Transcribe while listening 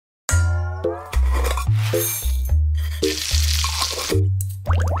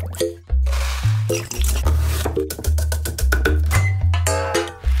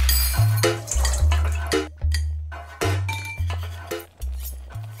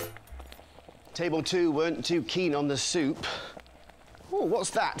Table 2 weren't too keen on the soup. Oh,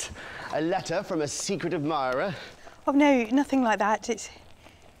 what's that? A letter from a secret admirer? Oh, no, nothing like that. It's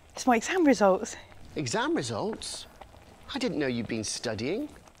my exam results. Exam results? I didn't know you'd been studying.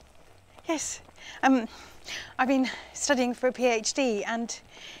 Yes. I've been studying for a PhD and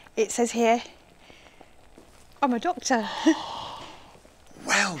it says here, I'm a doctor.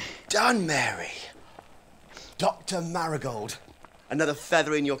 Well done, Mary. Dr. Marigold. Another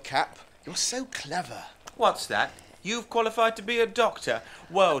feather in your cap. You're so clever. What's that? You've qualified to be a doctor.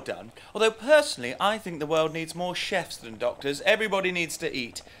 Well done. Although personally, I think the world needs more chefs than doctors. Everybody needs to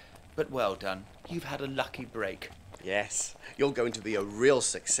eat. But well done. You've had a lucky break. Yes, you're going to be a real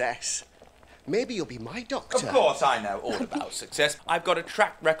success. Maybe you'll be my doctor. Of course I know all about success. I've got a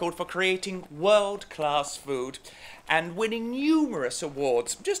track record for creating world-class food and winning numerous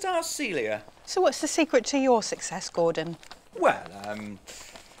awards. Just ask Celia. So what's the secret to your success, Gordon? Well, an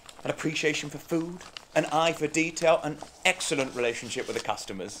appreciation for food, an eye for detail, an excellent relationship with the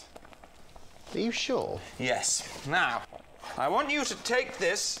customers. Are you sure? Yes. Now, I want you to take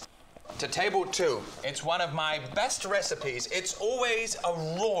this to table 2. It's one of my best recipes. It's always a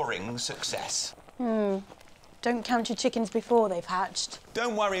roaring success. Don't count your chickens before they've hatched.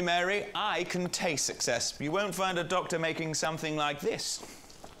 Don't worry, Mary. I can taste success. You won't find a doctor making something like this.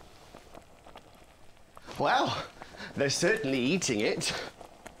 Well, they're certainly eating it.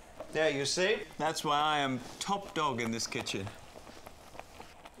 There, you see? That's why I am top dog in this kitchen.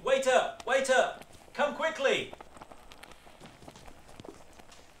 Waiter! Waiter! Come quickly!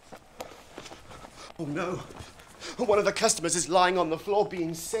 Oh, no. One of the customers is lying on the floor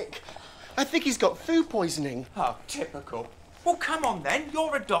being sick. I think he's got food poisoning. Oh, typical. Well, come on then.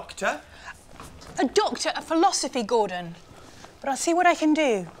 You're a doctor. A doctor of philosophy, Gordon. But I'll see what I can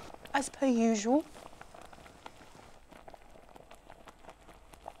do, as per usual.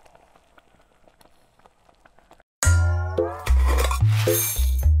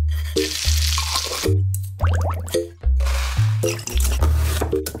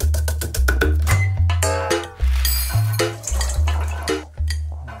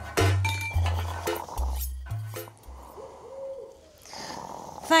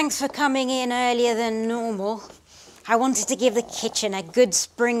 Thanks for coming in earlier than normal. I wanted to give the kitchen a good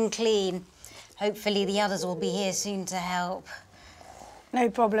spring clean. Hopefully the others will be here soon to help. No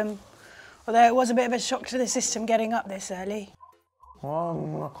problem. Although it was a bit of a shock to the system getting up this early.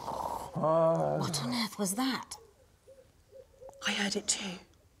 What on earth was that? I heard it too.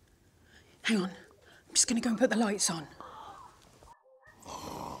 Hang on. I'm just going to go and put the lights on.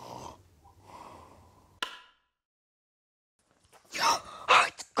 Oh,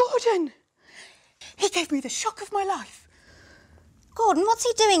 it's Gordon! He gave me the shock of my life. Gordon, what's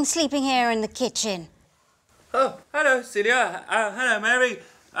he doing sleeping here in the kitchen? Oh, hello, Celia. Hello, Mary.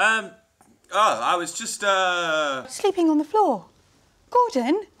 I was just, Sleeping on the floor.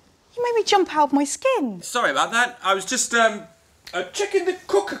 Gordon, you made me jump out of my skin. Sorry about that. I was just, checking the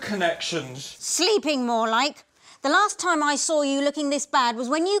cooker connections. Sleeping, more like. The last time I saw you looking this bad was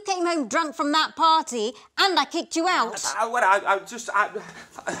when you came home drunk from that party and I kicked you out.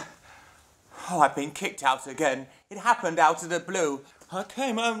 I've been kicked out again. It happened out of the blue. I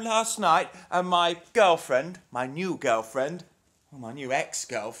came home last night and my girlfriend, my new girlfriend, my new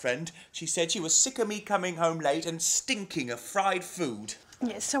ex-girlfriend, she said she was sick of me coming home late and stinking of fried food.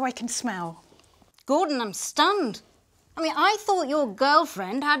 Yeah, so I can smell. Gordon, I'm stunned. I mean, I thought your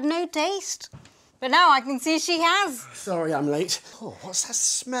girlfriend had no taste. But now I can see she has. Sorry I'm late. Oh, what's that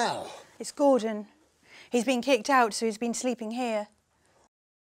smell? It's Gordon. He's been kicked out, so he's been sleeping here.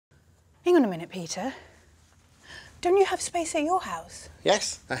 Hang on a minute, Peter. Don't you have space at your house?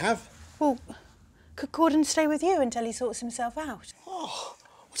 Yes, I have. Well, could Gordon stay with you until he sorts himself out? Oh,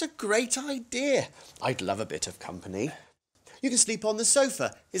 what a great idea. I'd love a bit of company. You can sleep on the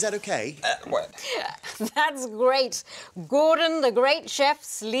sofa. Is that OK? That's great. Gordon, the great chef,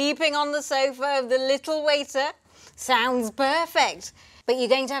 sleeping on the sofa of the little waiter. Sounds perfect. But you're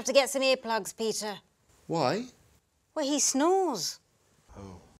going to have to get some earplugs, Peter. Why? Well, he snores.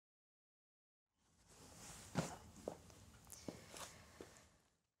 Oh.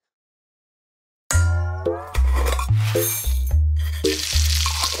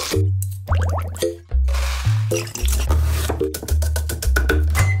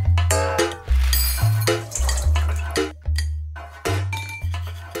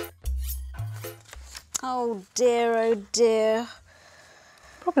 Oh dear, oh dear.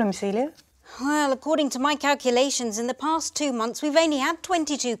 Problem, Celia? Well, according to my calculations, in the past 2 months, we've only had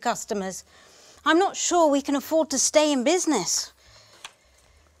 22 customers. I'm not sure we can afford to stay in business.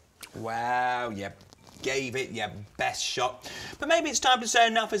 Well, you gave it your best shot. But maybe it's time to say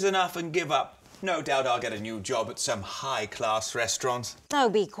enough is enough and give up. No doubt I'll get a new job at some high-class restaurant. Oh,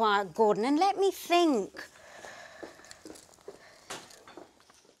 be quiet, Gordon, and let me think.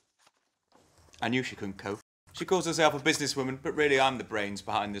 I knew she couldn't cope. She calls herself a businesswoman, but really I'm the brains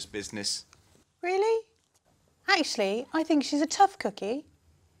behind this business. Really? Actually, I think she's a tough cookie.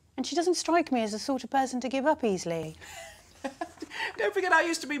 And she doesn't strike me as the sort of person to give up easily. Don't forget I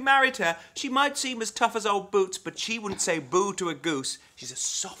used to be married to her. She might seem as tough as old boots, but she wouldn't say boo to a goose. She's as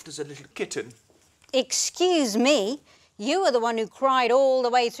soft as a little kitten. Excuse me, you were the one who cried all the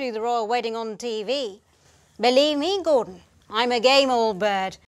way through the royal wedding on TV. Believe me, Gordon, I'm a game old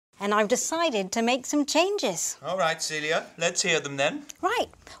bird, and I've decided to make some changes. All right, Celia, let's hear them then. Right.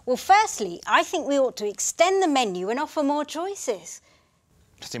 Well, firstly, I think we ought to extend the menu and offer more choices.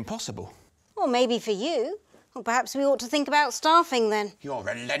 That's impossible. Or maybe for you. Or perhaps we ought to think about staffing then. You're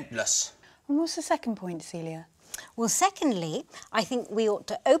relentless. And what's the second point, Celia? Well, secondly, I think we ought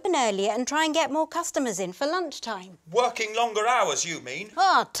to open earlier and try and get more customers in for lunchtime. Working longer hours, you mean?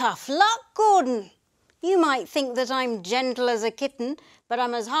 Oh, tough luck, Gordon. You might think that I'm gentle as a kitten, but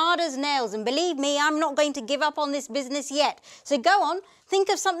I'm as hard as nails, and believe me, I'm not going to give up on this business yet. So go on, think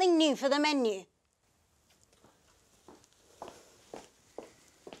of something new for the menu.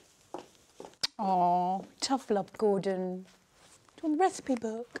 Oh, tough love, Gordon. Do you want the recipe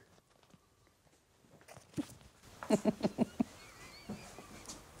book?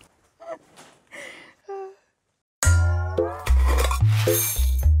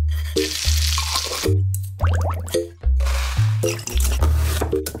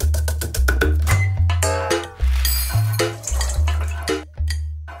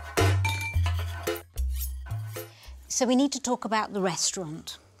 So we need to talk about the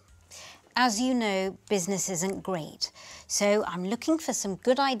restaurant. As you know, business isn't great, so I'm looking for some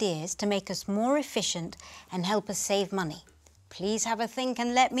good ideas to make us more efficient and help us save money. Please have a think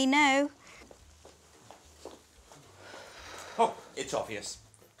and let me know. Oh, it's obvious.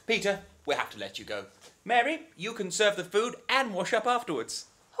 Peter, we'll have to let you go. Mary, you can serve the food and wash up afterwards.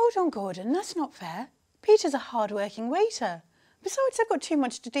 Hold on, Gordon, that's not fair. Peter's a hard-working waiter. Besides, I've got too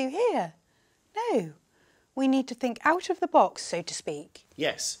much to do here. No, we need to think out of the box, so to speak.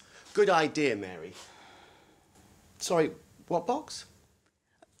 Yes, good idea, Mary. Sorry, what box?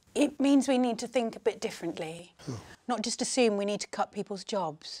 It means we need to think a bit differently. Not just assume we need to cut people's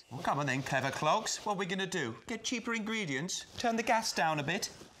jobs. Well, come on then, clever clogs. What are we going to do? Get cheaper ingredients? Turn the gas down a bit?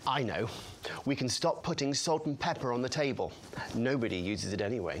 I know. We can stop putting salt and pepper on the table. Nobody uses it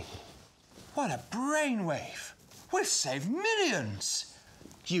anyway. What a brainwave. We've saved millions.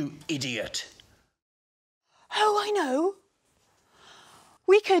 You idiot. Oh, I know.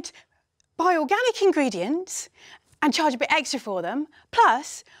 We could buy organic ingredients and charge a bit extra for them.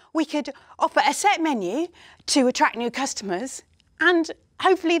 Plus, we could offer a set menu to attract new customers, and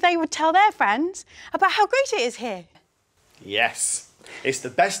hopefully they would tell their friends about how great it is here. Yes, it's the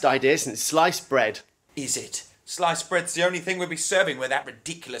best idea since sliced bread. Is it? Sliced bread's the only thing we'll be serving with that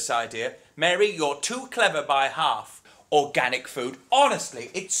ridiculous idea. Mary, you're too clever by half. Organic food, honestly,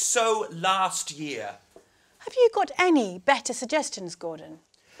 it's so last year. Have you got any better suggestions, Gordon?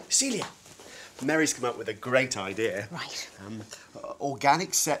 Celia, Mary's come up with a great idea. Right.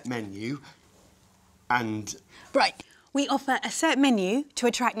 Organic set menu and... Right. We offer a set menu to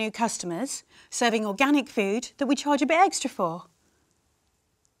attract new customers, serving organic food that we charge a bit extra for.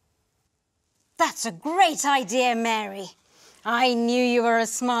 That's a great idea, Mary. I knew you were a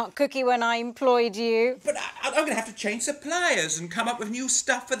smart cookie when I employed you. But I'm going to have to change suppliers and come up with new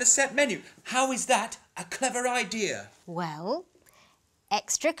stuff for the set menu. How is that a clever idea? Well,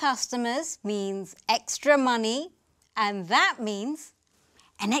 extra customers means extra money, and that means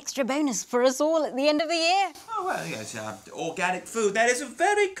an extra bonus for us all at the end of the year. Oh, well, yes, organic food. That is a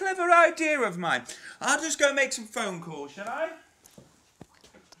very clever idea of mine. I'll just go make some phone calls, shall I?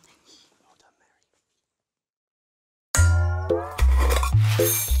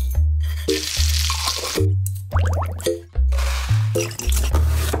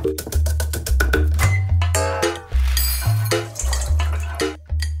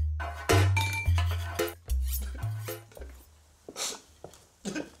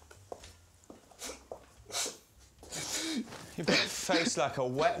 You've got a face like a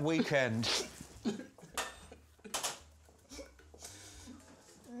wet weekend.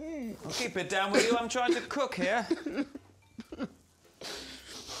 Keep it down, will you? I'm trying to cook here.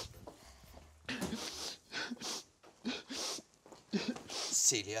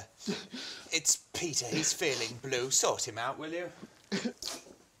 Celia, It's Peter. He's feeling blue. Sort him out, will you?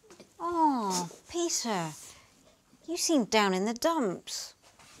 Oh, Peter, you seem down in the dumps.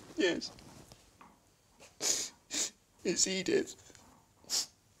 Yes. It's Edith.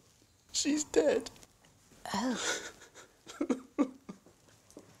 She's dead. Oh.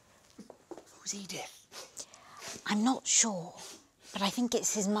 Who's Edith? I'm not sure, but I think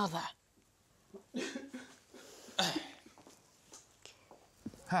it's his mother.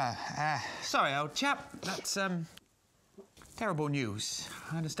 Sorry, old chap. That's, terrible news.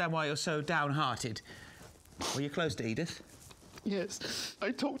 I understand why you're so downhearted. Were you close to Edith? Yes,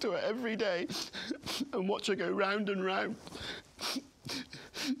 I talk to her every day and watch her go round and round.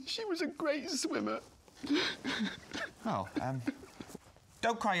 She was a great swimmer. Oh,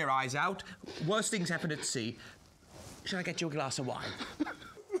 don't cry your eyes out. Worse things happen at sea. Shall I get you a glass of wine?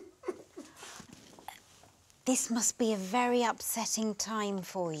 This must be a very upsetting time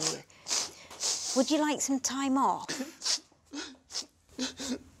for you. Would you like some time off?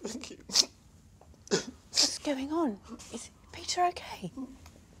 Thank you. What's going on? Is Peter okay?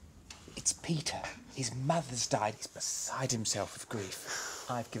 It's Peter. His mother's died. He's beside himself with grief.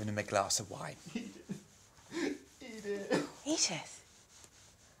 I've given him a glass of wine. Edith. Edith?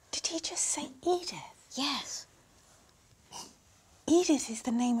 Did he just say Edith? Yes. Edith is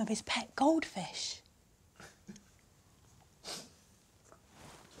the name of his pet goldfish.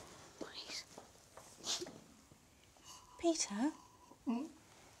 Right. Peter?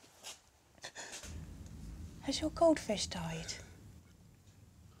 Has your goldfish died?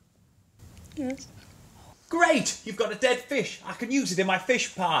 Yes. Great! You've got a dead fish. I can use it in my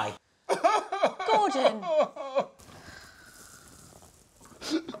fish pie. Gordon!